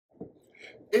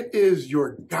It is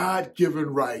your God-given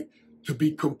right to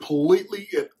be completely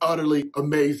and utterly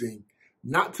amazing.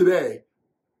 Not today,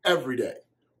 every day.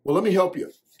 Well, let me help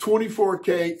you.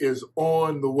 24K is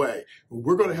on the way.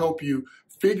 We're going to help you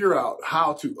figure out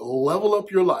how to level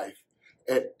up your life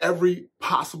at every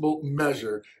possible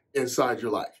measure inside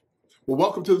your life. Well,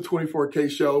 welcome to the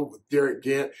 24K show with Derick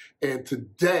Gant. And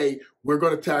today we're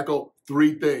going to tackle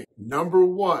three things. Number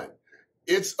one,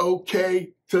 it's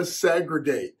okay to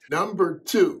segregate. Number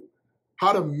two,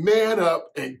 how to man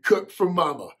up and cook for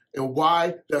mama and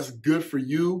why that's good for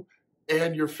you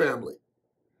and your family.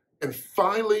 And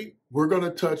finally, we're going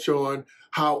to touch on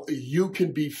how you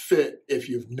can be fit if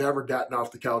you've never gotten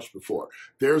off the couch before.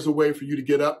 There's a way for you to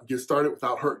get up and get started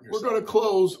without hurting yourself. We're going to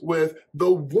close with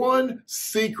the one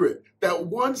secret, that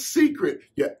one secret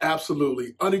you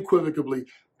absolutely, unequivocally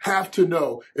have to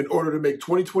know in order to make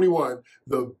 2021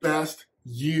 the best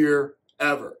year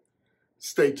ever.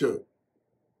 Stay tuned.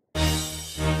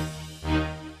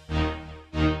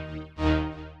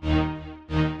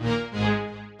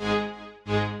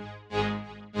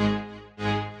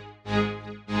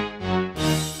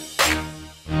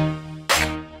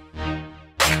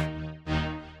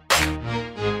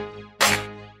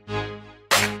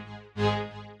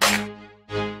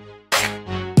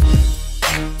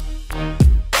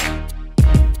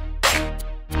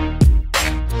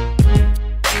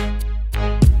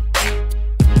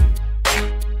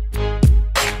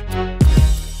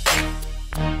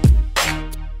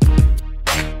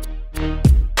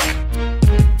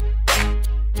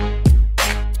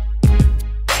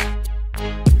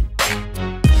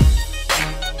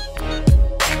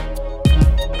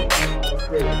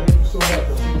 Great. Thank you so much.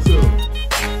 I'll see you soon.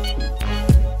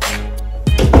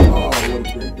 Oh, what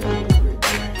a great day.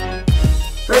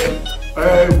 What a great day.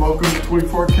 Hey, welcome to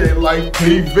 24K Life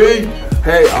TV.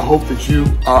 Hey, I hope that you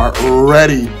are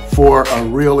ready for a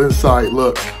real inside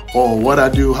look on what I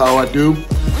do, how I do.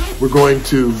 We're going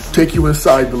to take you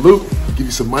inside the loop, give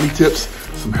you some money tips,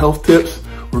 some health tips.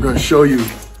 We're going to show you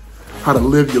how to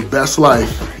live your best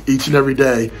life each and every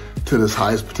day to this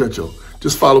highest potential.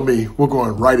 Just follow me. We're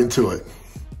going right into it.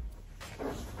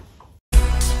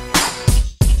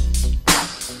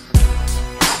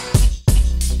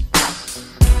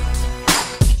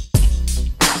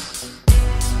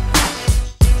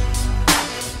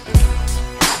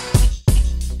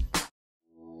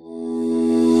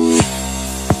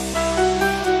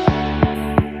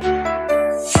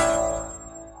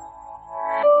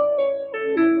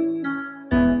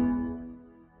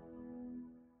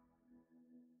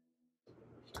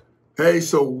 Hey,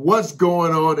 so what's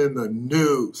going on in the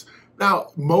news? Now,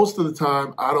 most of the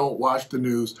time, I don't watch the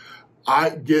news.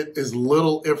 I get as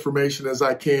little information as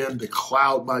I can to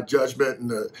cloud my judgment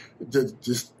and to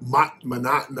just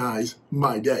monotonize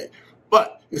my day.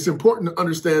 But it's important to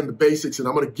understand the basics, and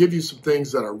I'm going to give you some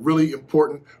things that are really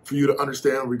important for you to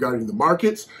understand regarding the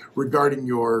markets, regarding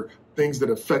your things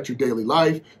that affect your daily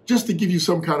life, just to give you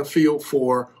some kind of feel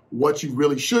for what you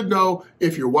really should know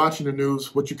if you're watching the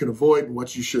news, what you can avoid and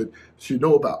what you should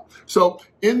know about. So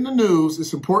in the news,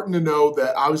 it's important to know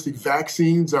that obviously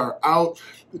vaccines are out.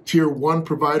 The tier 1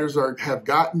 providers have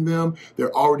gotten them.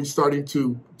 They're already starting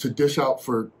to dish out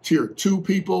for tier 2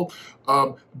 people.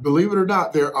 Believe it or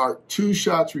not, there are 2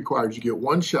 shots required. You get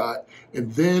 1 shot,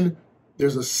 and then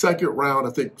there's a second round,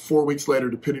 I think 4 weeks later,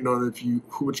 depending on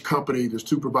which company, there's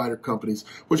 2 provider companies,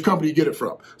 which company you get it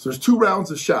from. So there's 2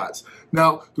 rounds of shots.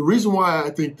 Now, the reason why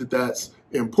I think that that's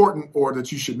important or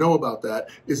that you should know about that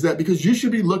is that because you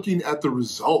should be looking at the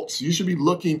results. You should be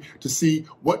looking to see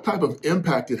what type of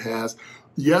impact it has.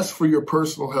 Yes, for your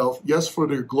personal health. Yes,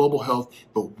 for your global health.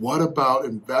 But what about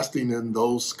investing in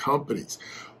those companies?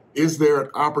 Is there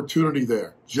an opportunity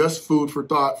there? Just food for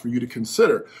thought for you to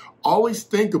consider. Always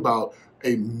think about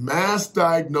a mass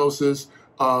diagnosis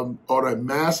or a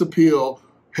mass appeal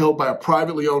held by a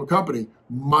privately owned company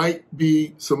might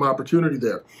be some opportunity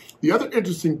there. The other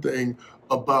interesting thing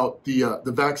about the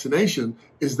vaccination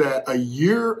is that a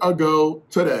year ago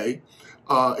today,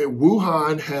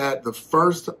 Wuhan had the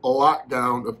first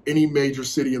lockdown of any major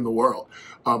city in the world.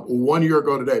 1 year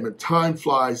ago today. I mean, time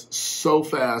flies so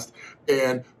fast,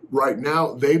 and right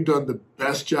now, they've done the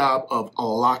best job of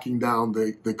locking down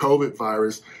the COVID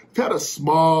virus. They've had a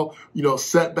small,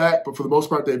 setback, but for the most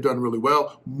part, they've done really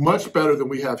well, much better than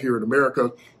we have here in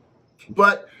America.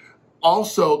 But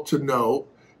also to note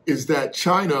is that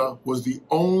China was the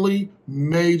only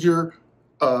major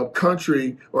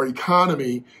country or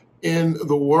economy in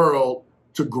the world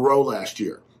to grow last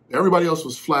year. Everybody else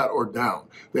was flat or down.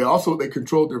 They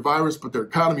controlled their virus, but their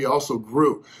economy also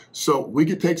grew. So we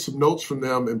could take some notes from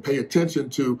them and pay attention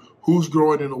to who's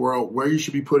growing in the world, where you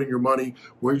should be putting your money,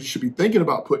 where you should be thinking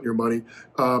about putting your money.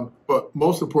 But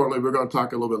most importantly, we're going to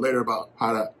talk a little bit later about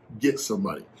how to get some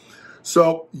money.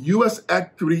 So U.S.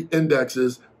 equity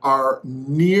indexes are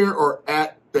near or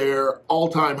at their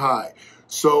all-time high.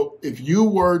 So if you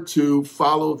were to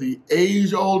follow the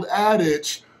age-old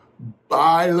adage,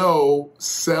 buy low,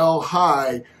 sell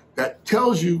high, that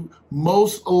tells you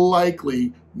most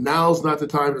likely now's not the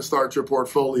time to start your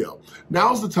portfolio.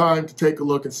 Now's the time to take a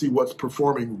look and see what's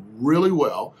performing really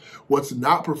well, what's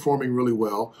not performing really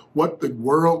well, what the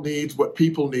world needs, what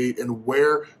people need, and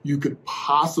where you could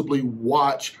possibly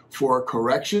watch for a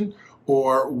correction,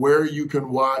 or where you can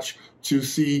watch to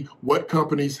see what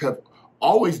companies have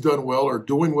always done well or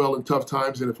doing well in tough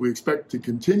times. And if we expect to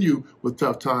continue with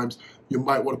tough times, you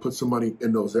might want to put some money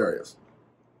in those areas.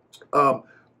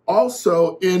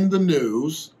 Also in the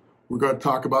news, we're going to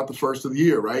talk about the first of the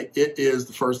year, right? It is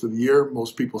the first of the year.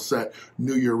 Most people set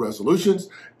New Year resolutions,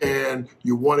 and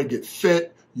you want to get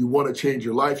fit. You want to change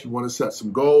your life. You want to set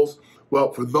some goals.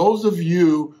 Well, for those of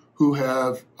you who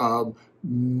have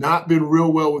not been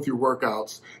real well with your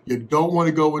workouts, you don't want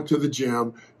to go into the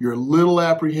gym, you're a little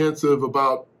apprehensive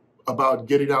about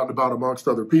getting out and about amongst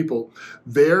other people,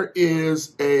 there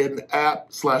is an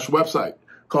app/website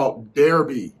called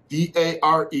Darebee,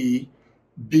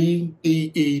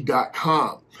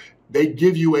 DAREBEE.com. They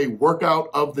give you a workout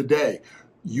of the day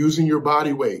using your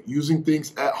body weight, using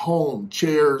things at home,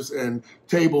 chairs and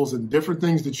tables and different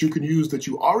things that you can use that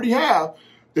you already have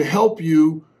to help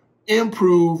you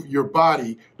improve your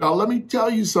body. Now, let me tell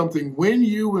you something. When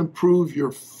you improve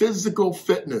your physical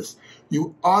fitness,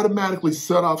 you automatically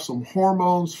set off some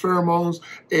hormones, pheromones,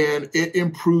 and it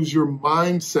improves your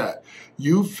mindset.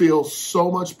 You feel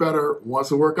so much better once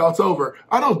the workout's over.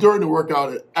 I know during the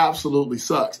workout, it absolutely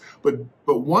sucks, but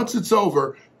once it's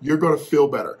over, you're going to feel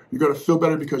better. You're going to feel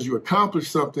better because you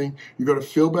accomplished something. You're going to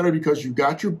feel better because you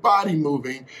got your body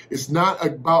moving. It's not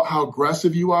about how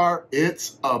aggressive you are.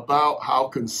 It's about how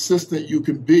consistent you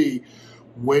can be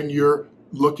when you're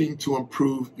looking to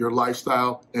improve your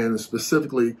lifestyle and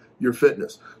specifically your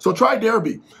fitness. So try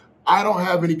Darebee. I don't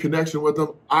have any connection with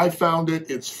them. I found it.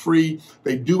 It's free.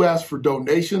 They do ask for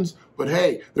donations, but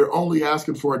hey, they're only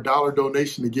asking for a $1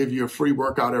 donation to give you a free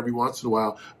workout every once in a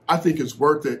while. I think it's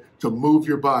worth it to move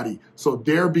your body. So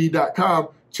Darebee.com,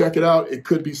 check it out. It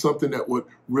could be something that would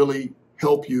really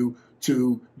help you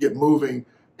to get moving.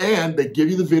 And they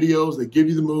give you the videos, they give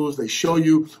you the moves, they show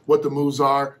you what the moves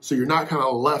are, so you're not kind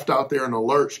of left out there in a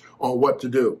lurch on what to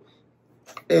do.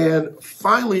 And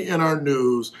finally, in our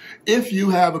news, if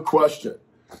you have a question,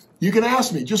 you can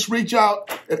ask me. Just reach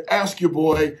out and ask your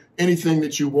boy anything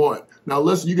that you want. Now,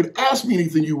 listen, you can ask me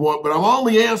anything you want, but I'm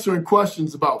only answering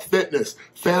questions about fitness,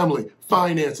 family,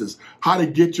 finances, how to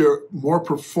get your more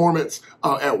performance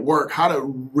at work, how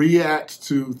to react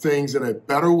to things in a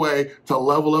better way to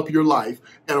level up your life.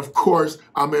 And of course,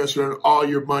 I'm answering all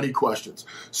your money questions.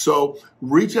 So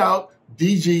reach out,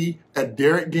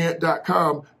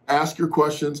 dg@derickgant.com. Ask your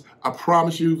questions. I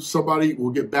promise you somebody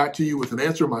will get back to you with an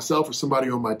answer, myself or somebody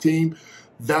on my team.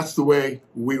 That's the way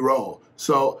we roll.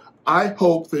 So I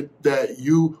hope that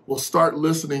you will start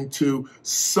listening to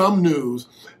some news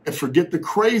and forget the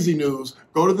crazy news.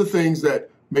 Go to the things that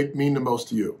mean the most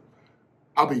to you.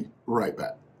 I'll be right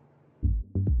back.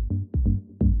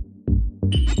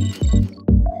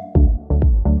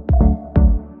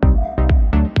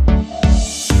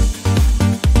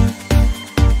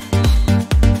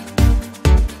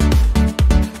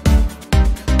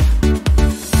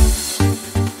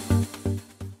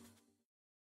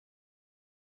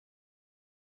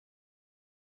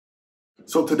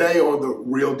 So today on the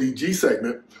Real DG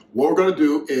segment, what we're going to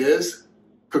do is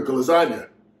cook a lasagna.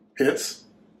 Hence,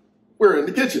 we're in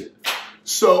the kitchen.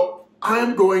 So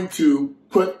I'm going to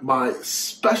put my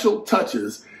special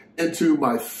touches into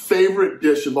my favorite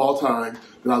dish of all time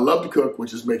that I love to cook,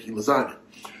 which is making lasagna.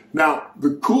 Now,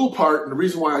 the cool part and the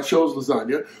reason why I chose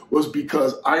lasagna was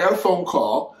because I got a phone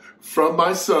call from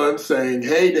my son saying,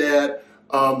 "Hey, Dad,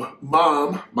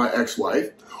 Mom, my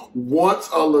ex-wife, wants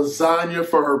a lasagna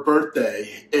for her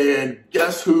birthday, and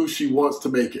guess who she wants to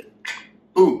make it?"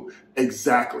 Boom,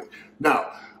 exactly.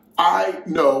 Now, I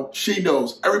know, she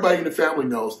knows, everybody in the family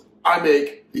knows, I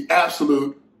make the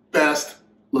absolute best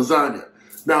lasagna.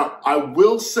 Now, I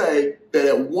will say that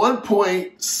at one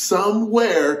point,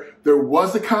 somewhere, there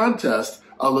was a contest,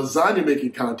 a lasagna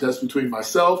making contest between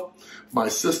myself, my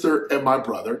sister, and my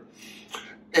brother.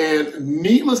 And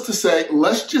needless to say,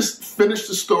 let's just finish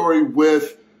the story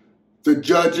with the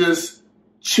judges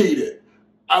cheated.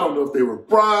 I don't know if they were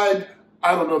bribed.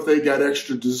 I don't know if they got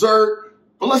extra dessert.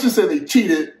 But let's just say they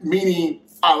cheated, meaning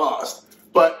I lost.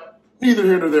 But neither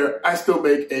here nor there, I still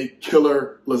make a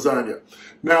killer lasagna.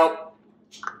 Now,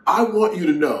 I want you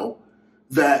to know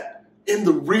that in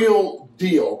the real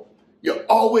deal, you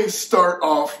always start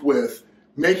off with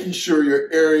making sure your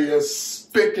area is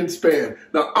spick and span.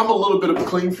 Now, I'm a little bit of a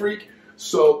clean freak,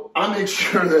 so I make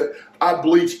sure that I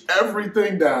bleach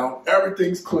everything down,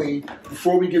 everything's clean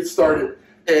before we get started.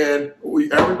 And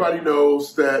everybody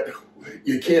knows that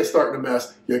you can't start in a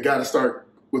mess. You got to start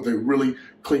with a really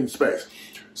clean space.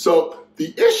 So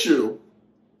the issue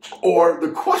or the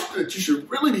question that you should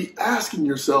really be asking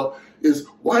yourself is,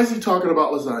 why is he talking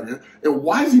about lasagna? And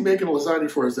why is he making a lasagna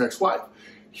for his ex-wife?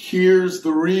 Here's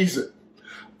the reason.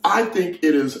 I think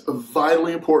it is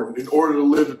vitally important in order to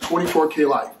live a 24K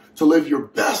life, to live your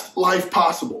best life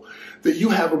possible, that you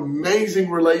have amazing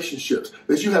relationships,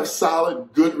 that you have solid,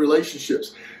 good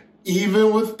relationships,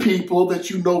 even with people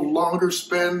that you no longer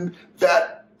spend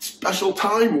that special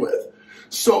time with.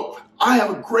 So I have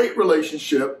a great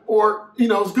relationship, or,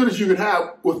 as good as you can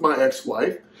have with my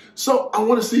ex-wife. So I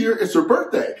want to see her, it's her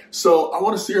birthday. So I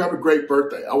want to see her have a great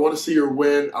birthday. I want to see her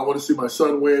win. I want to see my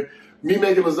son win. Me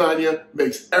making lasagna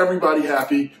makes everybody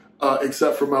happy,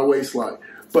 except for my waistline.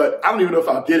 But I don't even know if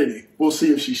I'll get any. We'll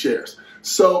see if she shares.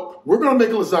 So we're going to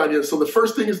make a lasagna. So the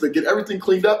first thing is to get everything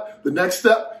cleaned up. The next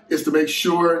step is to make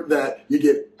sure that you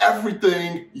get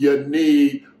everything you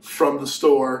need from the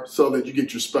store so that you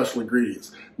get your special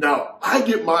ingredients. Now, I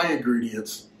get my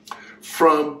ingredients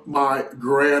from my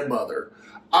grandmother.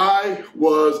 I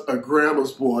was a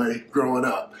grandma's boy growing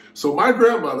up. So my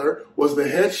grandmother was the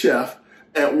head chef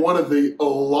at one of the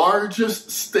largest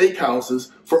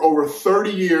steakhouses for over 30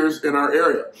 years in our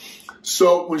area.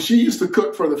 So when she used to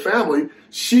cook for the family,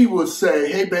 she would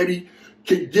say, hey, baby,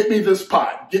 get me this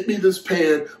pot, get me this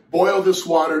pan, boil this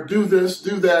water, do this,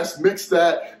 do that, mix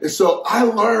that. And so I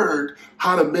learned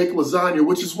how to make lasagna,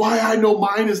 which is why I know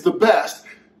mine is the best,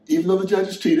 even though the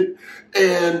judges cheated.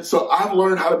 And so I've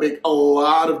learned how to make a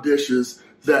lot of dishes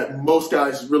that most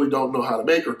guys really don't know how to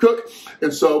make or cook.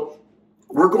 And so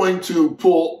we're going to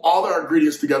pull all our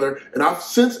ingredients together. And I've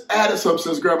since added some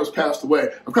since Grandma's passed away.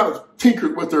 I've kind of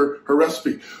tinkered with her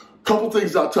recipe. Couple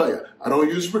things I'll tell you. I don't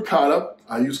use ricotta.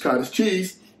 I use cottage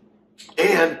cheese.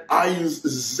 And I use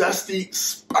zesty,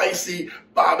 spicy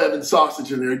Bob Evans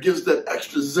sausage in there. It gives that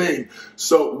extra zing.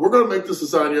 So we're going to make this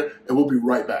lasagna, and we'll be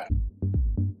right back.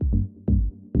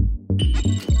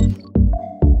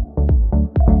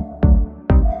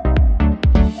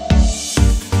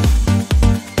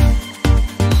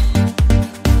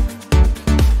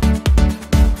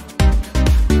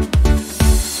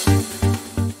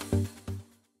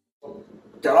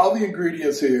 Got all the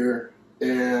ingredients here,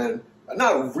 and I'm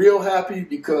not real happy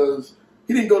because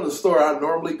he didn't go to the store I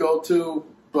normally go to,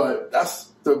 but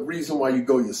that's the reason why you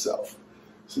go yourself.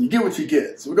 So you get what you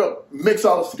get. So we're going to mix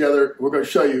all this together. We're going to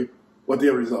show you what the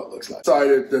end result looks like.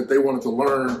 Decided that they wanted to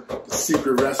learn the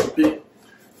secret recipe,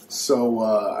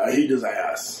 so he just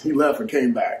asked. He left and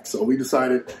came back. So we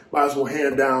decided might as well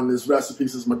hand down this recipe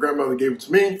since my grandmother gave it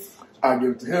to me. I'll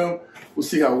give it to him. We'll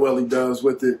see how well he does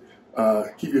with it.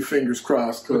 Keep your fingers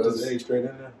crossed, because put the egg straight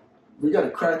in there. We got to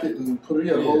crack it and put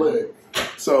it in a whole egg.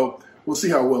 So we'll see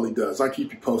how well he does. I'll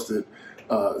keep you posted.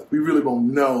 We really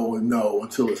won't know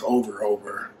until it's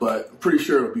over, but I'm pretty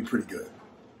sure it'll be pretty good.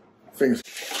 Fingers.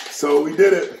 So we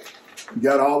did it. We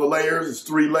got all the layers. It's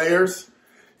 3 layers.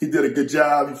 He did a good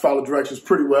job. He followed directions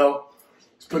pretty well.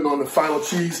 He's putting on the final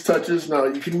cheese touches. Now,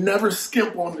 you can never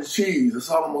skimp on the cheese. That's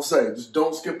all I'm going to say. Just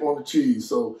don't skimp on the cheese.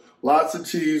 So lots of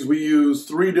cheese. We use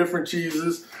 3 different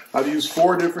cheeses. I've used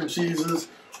 4 different cheeses.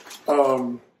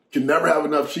 Can never have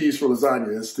enough cheese for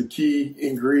lasagna. It's the key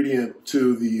ingredient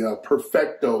to the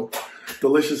perfecto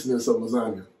deliciousness of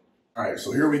lasagna. All right,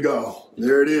 so here we go.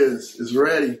 There it is. It's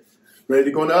ready. Ready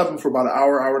to go in the oven for about an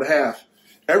hour, hour and a half.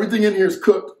 Everything in here is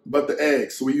cooked but the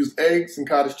eggs. So we use eggs and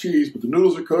cottage cheese, but the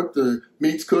noodles are cooked, the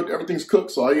meat's cooked, everything's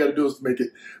cooked. So all you got to do is make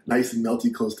it nice and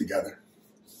melty close together.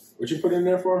 What you put in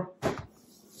there for?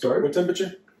 Sorry? What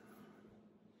temperature?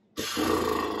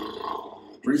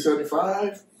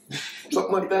 375,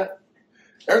 something like that.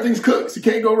 Everything's cooked, so you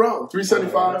can't go wrong.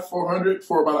 375, 400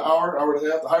 for about an hour, hour and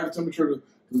a half. The higher the temperature,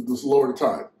 the lower the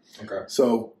time. Okay.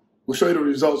 So we'll show you the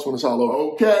results when it's all over.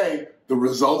 Okay, the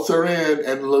results are in,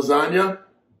 and the lasagna,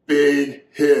 big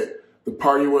hit. The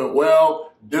party went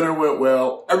well, dinner went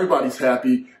well, everybody's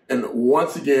happy, and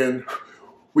once again,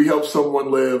 we help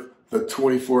someone live the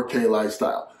 24K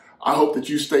lifestyle. I hope that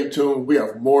you stay tuned. We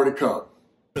have more to come.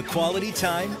 The quality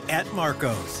time at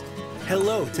Marco's.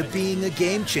 Hello to being a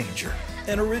game changer,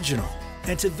 an original,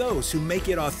 And to those who make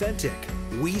it authentic,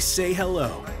 we say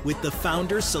hello with the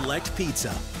Founders Select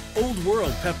Pizza, Old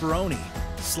World pepperoni,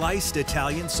 sliced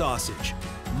Italian sausage,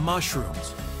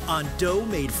 mushrooms, on dough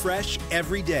made fresh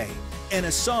every day, and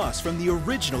a sauce from the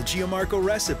original Gianmarco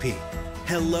recipe.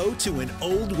 Hello to an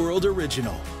Old World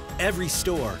original. Every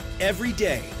store, every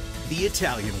day, the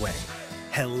Italian way.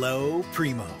 Hello,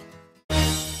 Primo.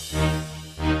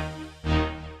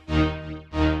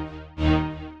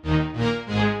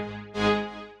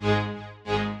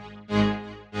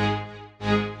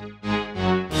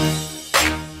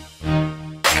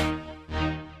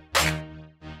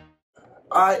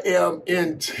 I am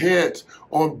intent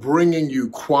on bringing you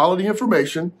quality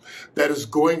information that is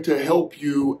going to help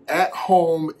you at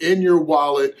home in your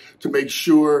wallet to make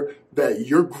sure that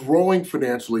you're growing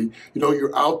financially.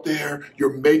 You're out there,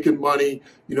 you're making money.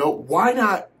 Why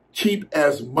not keep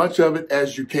as much of it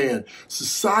as you can?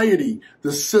 Society,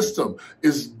 the system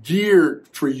is geared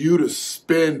for you to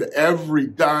spend every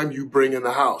dime you bring in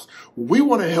the house. We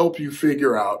want to help you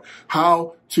figure out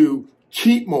how to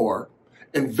keep more,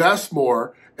 invest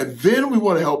more, and then we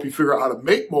want to help you figure out how to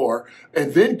make more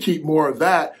and then keep more of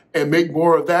that and make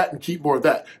more of that and keep more of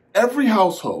that. Every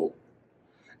household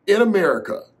in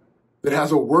America that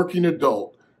has a working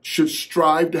adult should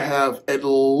strive to have at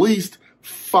least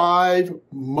 5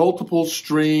 multiple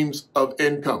streams of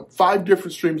income, 5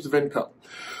 different streams of income.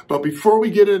 But before we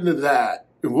get into that,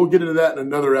 and we'll get into that in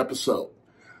another episode,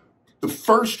 the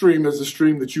first stream is the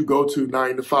stream that you go to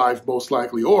 9 to 5 most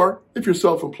likely, or if you're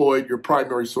self-employed, your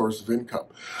primary source of income.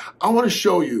 I want to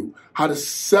show you how to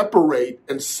separate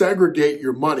and segregate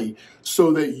your money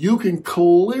so that you can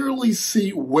clearly see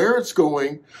where it's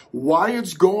going, why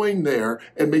it's going there,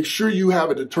 and make sure you have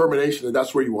a determination that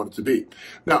that's where you want it to be.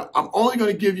 Now, I'm only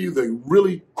going to give you the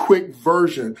really quick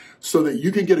version so that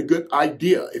you can get a good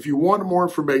idea. If you want more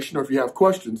information or if you have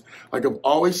questions, like I've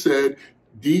always said,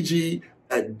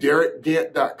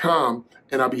 dg@derickgant.com,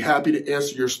 and I'll be happy to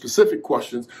answer your specific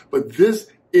questions. But this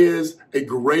is a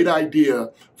great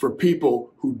idea for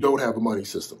people who don't have a money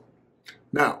system.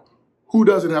 Now, who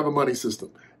doesn't have a money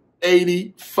system?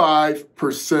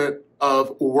 85%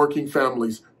 of working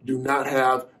families do not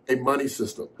have a money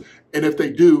system. And if they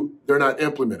do, they're not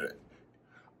implementing it.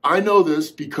 I know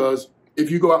this because if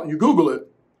you go out and you Google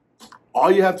it, all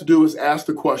you have to do is ask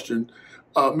the question,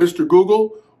 Mr.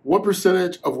 Google, what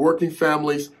percentage of working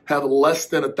families have less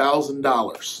than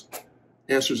 $1,000?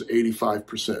 Answer is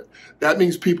 85%. That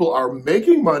means people are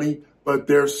making money, but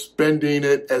they're spending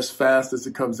it as fast as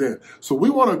it comes in. So we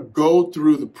want to go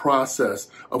through the process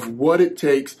of what it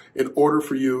takes in order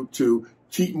for you to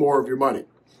keep more of your money.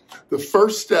 The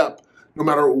first step, no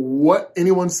matter what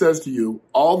anyone says to you,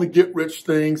 all the get-rich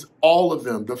things, all of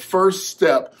them, the first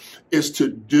step is to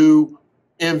do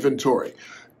inventory.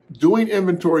 Doing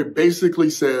inventory basically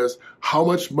says, how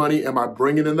much money am I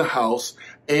bringing in the house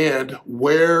and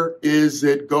where is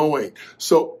it going?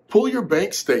 So pull your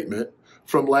bank statement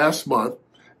from last month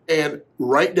and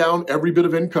write down every bit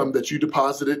of income that you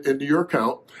deposited into your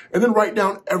account, and then write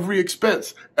down every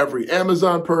expense, every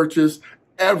Amazon purchase,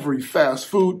 every fast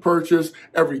food purchase,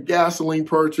 every gasoline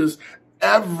purchase,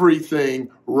 everything.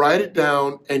 Write it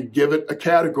down and give it a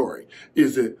category.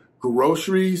 Is it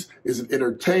groceries? Is it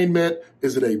entertainment?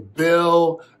 Is it a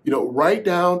bill? Write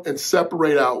down and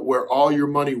separate out where all your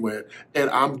money went. And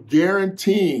I'm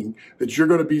guaranteeing that you're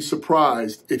going to be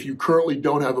surprised if you currently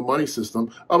don't have a money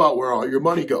system about where all your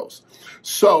money goes.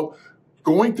 So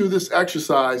going through this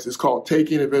exercise is called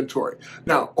taking inventory.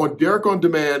 Now, on Derick On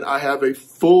Demand, I have a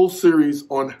full series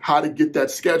on how to get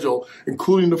that schedule,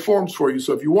 including the forms for you.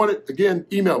 So if you want it, again,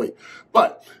 email me.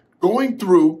 But going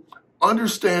through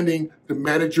understanding to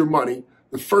manage your money,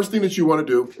 the first thing that you want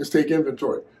to do is take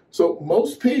inventory. So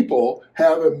most people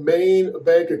have a main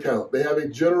bank account. They have a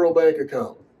general bank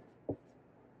account.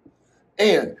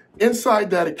 And inside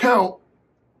that account,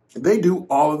 they do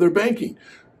all of their banking.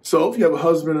 So if you have a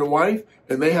husband and wife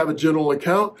and they have a general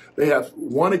account, they have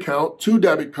one account, 2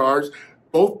 debit cards.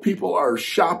 Both people are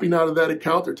shopping out of that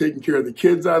account. They're taking care of the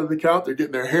kids out of the account. They're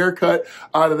getting their hair cut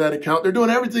out of that account. They're doing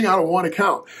everything out of one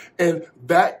account. And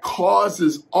that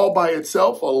causes all by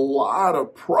itself a lot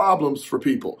of problems for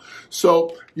people.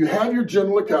 So you have your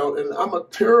general account, and I'm a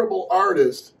terrible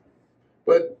artist,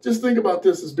 but just think about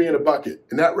this as being a bucket,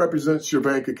 and that represents your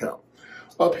bank account.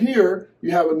 Up here,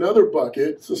 you have another bucket.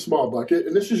 It's a small bucket,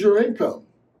 and this is your income.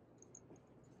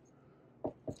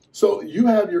 So you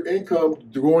have your income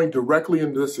going directly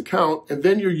into this account, and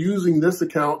then you're using this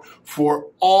account for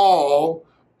all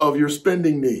of your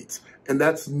spending needs. And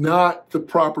that's not the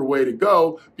proper way to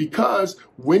go, because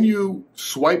when you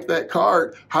swipe that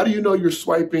card, how do you know you're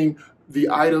swiping the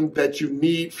item that you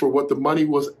need for what the money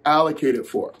was allocated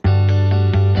for.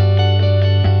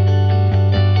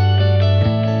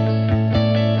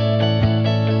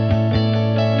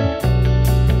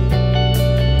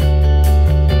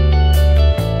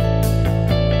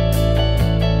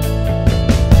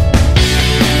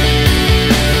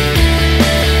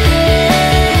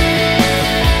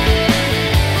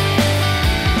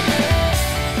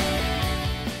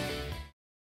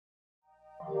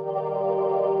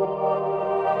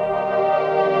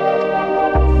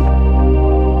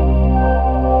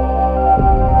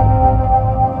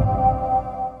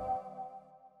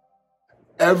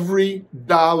 Every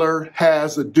dollar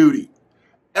has a duty.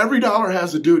 Every dollar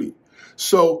has a duty.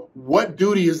 So what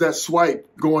duty is that swipe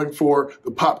going for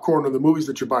the popcorn or the movies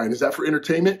that you're buying? Is that for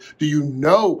entertainment? Do you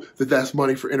know that that's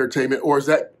money for entertainment? Or is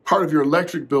that part of your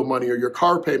electric bill money or your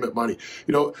car payment money?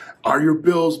 You know, are your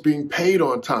bills being paid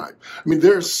on time? I mean,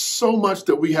 there's so much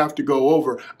that we have to go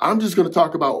over. I'm just going to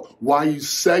talk about why you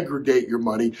segregate your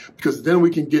money, because then we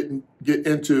can get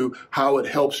into how it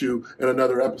helps you in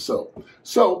another episode.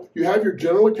 So you have your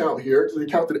general account here. It's the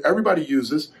account that everybody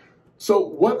uses. So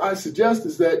what I suggest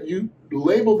is that you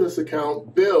label this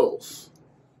account bills.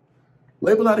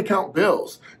 Label that account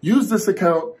bills. Use this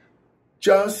account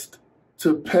just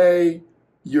to pay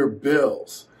your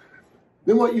bills.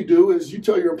 Then what you do is you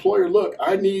tell your employer, look,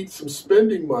 I need some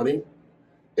spending money,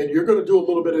 and you're going to do a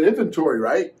little bit of inventory,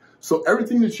 right? So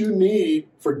everything that you need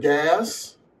for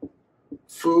gas,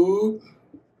 food,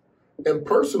 and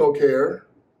personal care,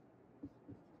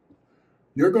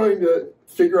 you're going to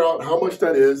figure out how much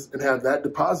that is and have that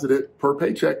deposited per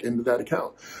paycheck into that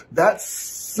account. That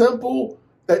simple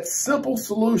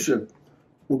solution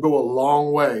will go a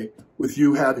long way with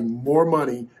you having more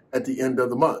money at the end of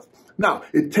the month. Now,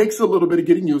 it takes a little bit of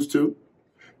getting used to.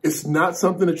 It's not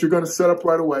something that you're going to set up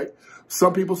right away.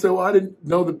 Some people say, well, I didn't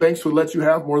know the banks would let you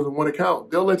have more than one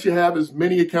account. They'll let you have as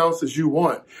many accounts as you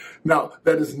want. Now,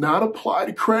 that does not apply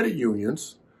to credit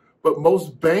unions, but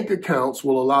most bank accounts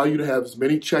will allow you to have as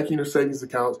many checking or savings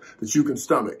accounts that you can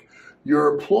stomach.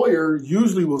 Your employer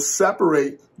usually will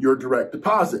separate your direct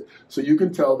deposit. So you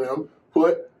can tell them,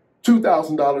 put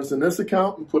 $2,000 in this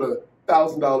account and put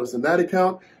 $1,000 in that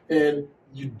account, and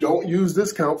you don't use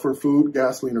this account for food,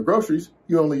 gasoline, or groceries.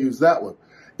 You only use that one.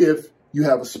 If you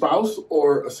have a spouse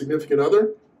or a significant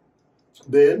other,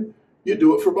 then you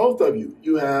do it for both of you.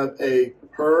 You have a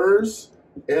hers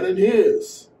and an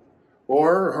his,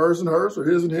 or hers and hers, or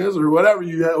his and his, or whatever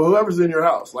you have, whoever's in your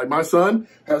house. Like my son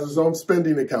has his own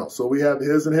spending account, so we have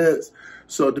his and his.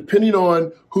 So depending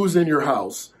on who's in your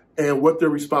house and what their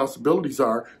responsibilities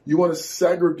are, you want to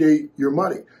segregate your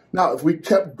money. Now, if we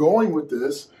kept going with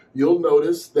this, you'll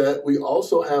notice that we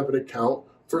also have an account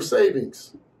for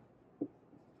savings.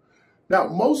 Now,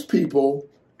 most people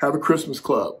have a Christmas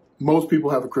club. Most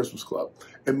people have a Christmas club.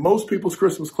 And most people's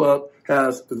Christmas club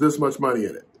has this much money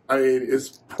in it. I mean,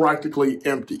 it's practically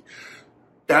empty.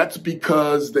 That's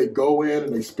because they go in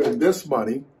and they spend this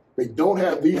money. They don't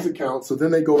have these accounts, so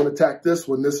then they go and attack this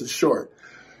when this is short.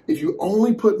 If you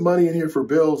only put money in here for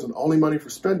bills and only money for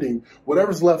spending,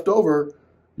 whatever's left over,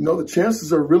 you know, the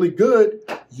chances are really good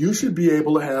you should be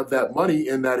able to have that money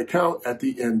in that account at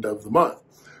the end of the month.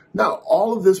 Now,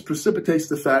 all of this precipitates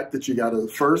the fact that you got to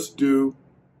first do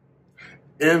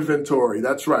inventory.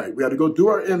 That's right. We got to go do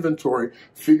our inventory,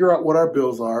 figure out what our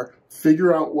bills are,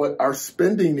 figure out what our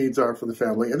spending needs are for the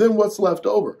family, and then what's left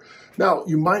over. Now,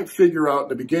 you might figure out in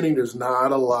the beginning there's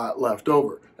not a lot left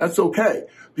over. That's okay,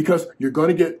 because you're going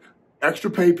to get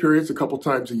extra pay periods a couple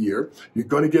times a year. You're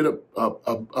going to get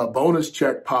a bonus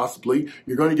check possibly.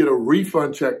 You're going to get a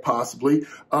refund check possibly.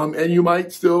 And we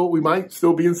might still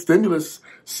be in stimulus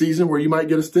season where you might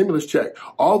get a stimulus check.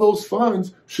 All those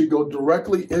funds should go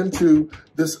directly into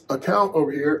this account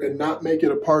over here and not make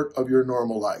it a part of your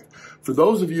normal life. For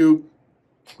those of you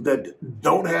that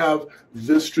don't have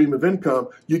this stream of income,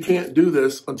 you can't do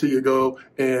this until you go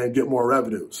and get more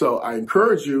revenue. So I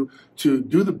encourage you to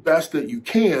do the best that you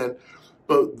can.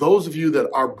 But those of you that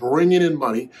are bringing in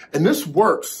money, and this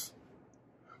works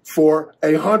for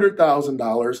 $100,000,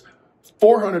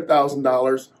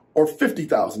 $400,000, or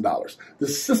 $50,000. The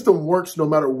system works no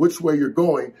matter which way you're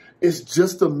going. It's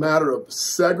just a matter of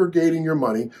segregating your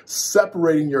money,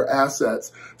 separating your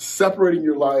assets, separating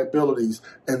your liabilities,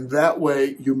 and that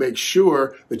way you make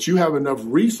sure that you have enough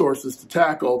resources to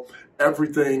tackle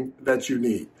everything that you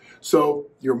need. So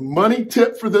your money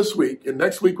tip for this week, and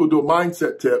next week we'll do a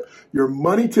mindset tip. Your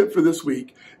money tip for this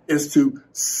week is to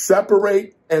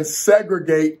separate and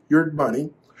segregate your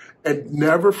money, and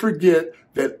never forget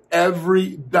that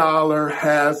every dollar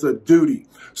has a duty.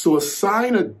 So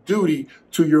assign a duty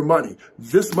to your money.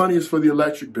 This money is for the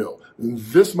electric bill. And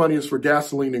this money is for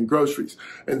gasoline and groceries.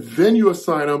 And then you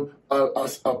assign them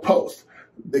a post.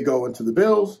 They go into the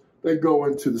bills, they go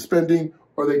into the spending,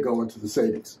 or they go into the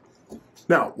savings.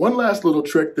 Now, one last little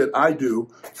trick that I do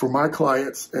for my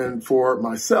clients and for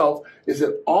myself is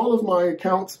that all of my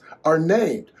accounts are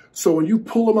named. So when you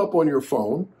pull them up on your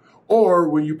phone or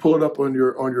when you pull it up on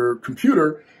your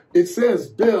computer, it says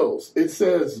bills, it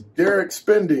says Derick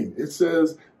spending, it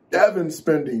says Devin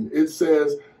spending, it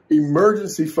says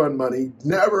emergency fund money.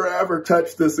 Never ever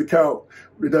touch this account.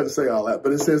 It doesn't say all that,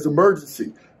 but it says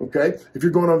emergency. Okay. If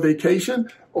you're going on vacation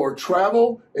or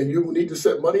travel and you need to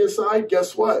set money aside,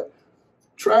 guess what?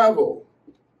 Travel,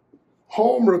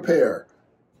 home repair.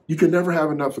 You can never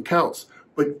have enough accounts,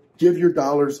 but give your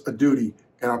dollars a duty,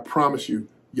 and I promise you,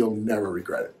 you'll never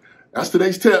regret it. That's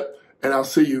today's tip, and I'll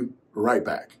see you right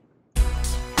back.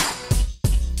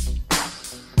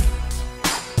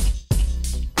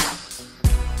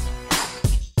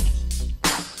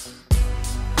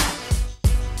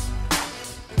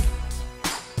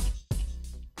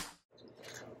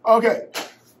 Okay.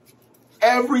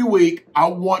 Every week, I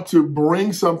want to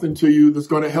bring something to you that's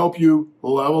going to help you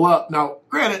level up. Now,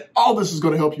 granted, all this is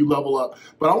going to help you level up,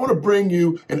 but I want to bring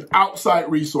you an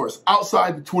outside resource,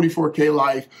 outside the 24K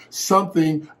life,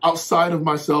 something outside of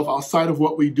myself, outside of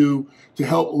what we do to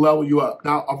help level you up.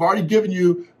 Now, I've already given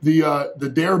you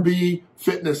the Dare Be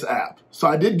fitness app. So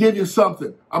I did give you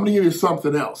something. I'm going to give you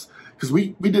something else because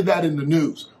we did that in the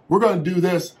news. We're going to do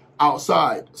this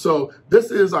outside. So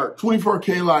this is our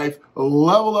 24K Life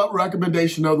Level Up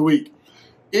recommendation of the week.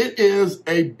 It is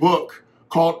a book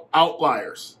called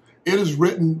Outliers. It is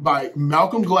written by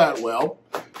Malcolm Gladwell.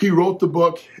 He wrote the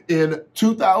book in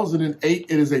 2008.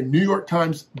 It is a New York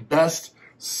Times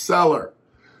bestseller.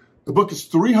 The book is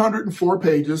 304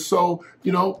 pages. So,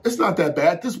 it's not that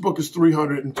bad. This book is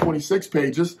 326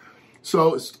 pages.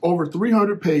 So it's over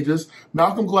 300 pages.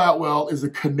 Malcolm Gladwell is a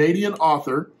Canadian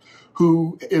author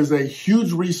who is a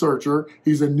huge researcher.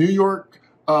 He's a New York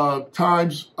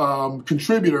Times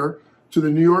contributor to the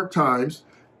New York Times.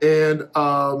 And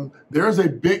there's a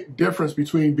big difference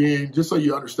between being, just so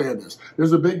you understand this,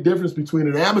 there's a big difference between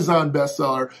an Amazon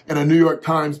bestseller and a New York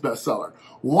Times bestseller.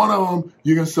 One of them,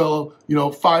 you can sell,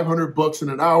 500 books in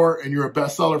an hour and you're a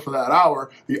bestseller for that hour.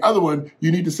 The other one,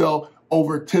 you need to sell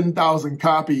over 10,000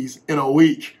 copies in a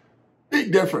week.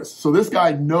 Big difference. So this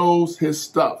guy knows his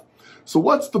stuff. So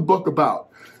what's the book about?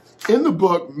 In the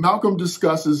book, Malcolm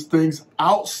discusses things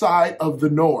outside of the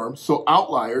norm, so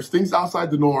outliers, things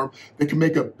outside the norm that can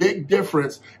make a big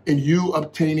difference in you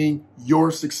obtaining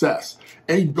your success.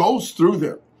 And he goes through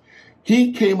them.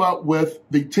 He came up with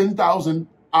the 10,000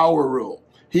 hour rule.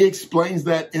 He explains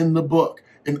that in the book.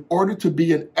 In order to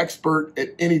be an expert at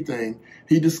anything,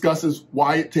 he discusses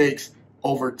why it takes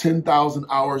over 10,000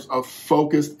 hours of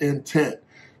focused intent.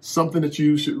 Something that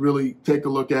you should really take a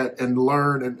look at and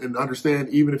learn and understand,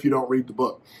 even if you don't read the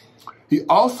book. He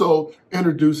also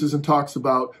introduces and talks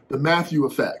about the Matthew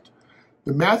effect.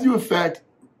 The Matthew effect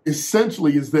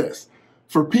essentially is this.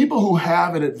 For people who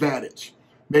have an advantage,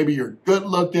 maybe you're good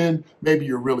looking, maybe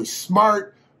you're really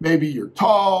smart, maybe you're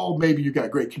tall, maybe you got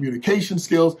great communication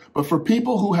skills, but for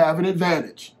people who have an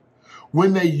advantage,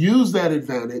 when they use that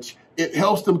advantage, it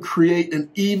helps them create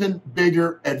an even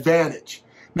bigger advantage.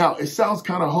 Now, it sounds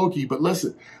kind of hokey, but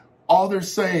listen, all they're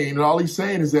saying and all he's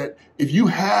saying is that if you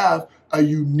have a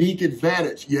unique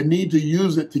advantage, you need to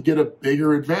use it to get a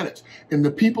bigger advantage. And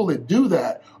the people that do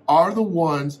that are the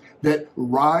ones that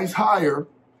rise higher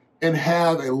and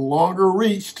have a longer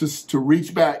reach to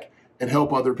reach back and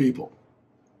help other people.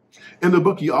 In the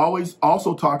book, he always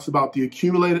also talks about the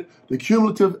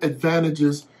cumulative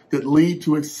advantages that lead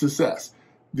to success.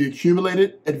 The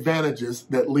accumulated advantages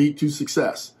that lead to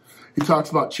success. He talks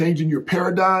about changing your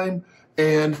paradigm.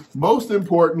 And most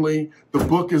importantly, the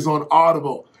book is on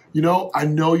Audible. I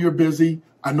know you're busy.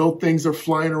 I know things are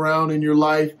flying around in your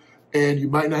life and you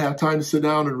might not have time to sit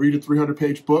down and read a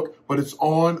 300-page book, but it's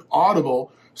on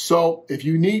Audible. So if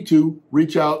you need to,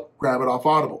 reach out, grab it off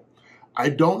Audible. I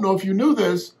don't know if you knew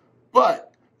this,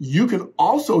 but you can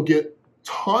also get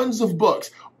tons of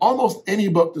books. Almost any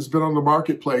book that's been on the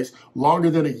marketplace longer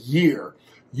than a year,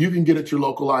 you can get at your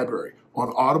local library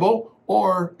on Audible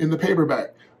or in the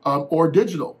paperback or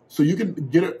digital. So you can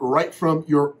get it right from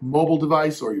your mobile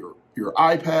device or your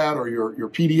iPad or your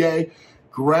PDA.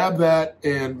 Grab that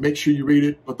and make sure you read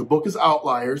it. But the book is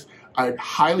Outliers. I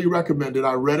highly recommend it.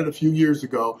 I read it a few years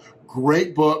ago.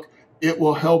 Great book. It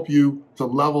will help you to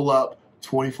level up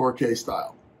 24K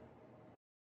style.